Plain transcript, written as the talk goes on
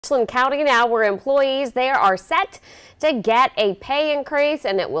Richland County now, where employees there are set to get a pay increase,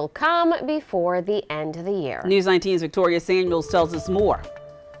 and it will come before the end of the year. News 19's Victoria Samuels tells us more.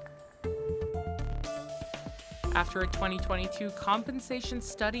 After a 2022 compensation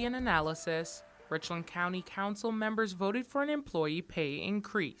study and analysis, Richland County Council members voted for an employee pay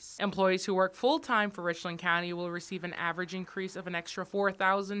increase. Employees who work full-time for Richland County will receive an average increase of an extra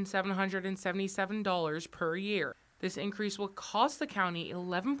 $4,777 per year. This increase will cost the county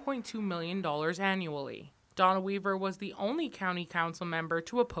 $11.2 million annually. Donna Weaver was the only county council member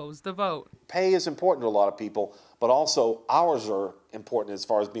to oppose the vote. Pay is important to a lot of people, but also hours are important as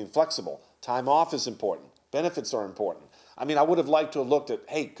far as being flexible. Time off is important. Benefits are important. I mean, I would have liked to have looked at,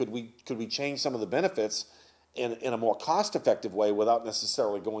 hey, could we change some of the benefits in a more cost-effective way without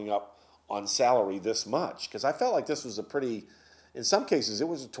necessarily going up on salary this much? Because I felt like this was a pretty, in some cases, it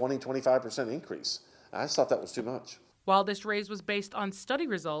was a 20-25% increase. I just thought that was too much. While this raise was based on study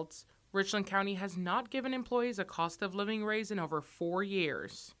results, Richland County has not given employees a cost of living raise in over 4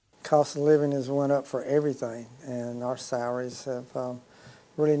 years. Cost of living has went up for everything, and our salaries have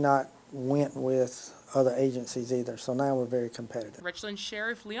really not went with other agencies either, so now we're very competitive. Richland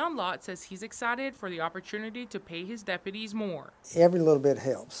Sheriff Leon Lott says he's excited for the opportunity to pay his deputies more. Every little bit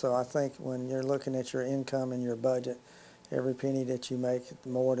helps, so I think when you're looking at your income and your budget, every penny that you make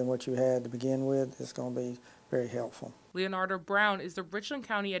more than what you had to begin with is going to be very helpful. Leonardo Brown is the Richland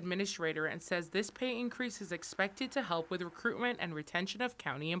County Administrator and says this pay increase is expected to help with recruitment and retention of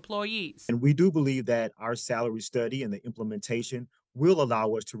county employees. And we do believe that our salary study and the implementation will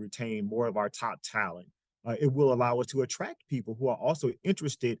allow us to retain more of our top talent. It will allow us to attract people who are also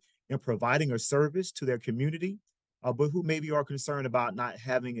interested in providing a service to their community, but who maybe are concerned about not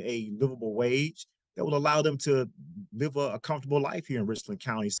having a livable wage that will allow them to live a comfortable life here in Richland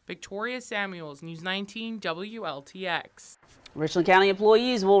County. Victoria Samuels, News 19 WLTX. Richland County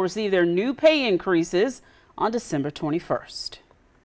employees will receive their new pay increases on December 21st.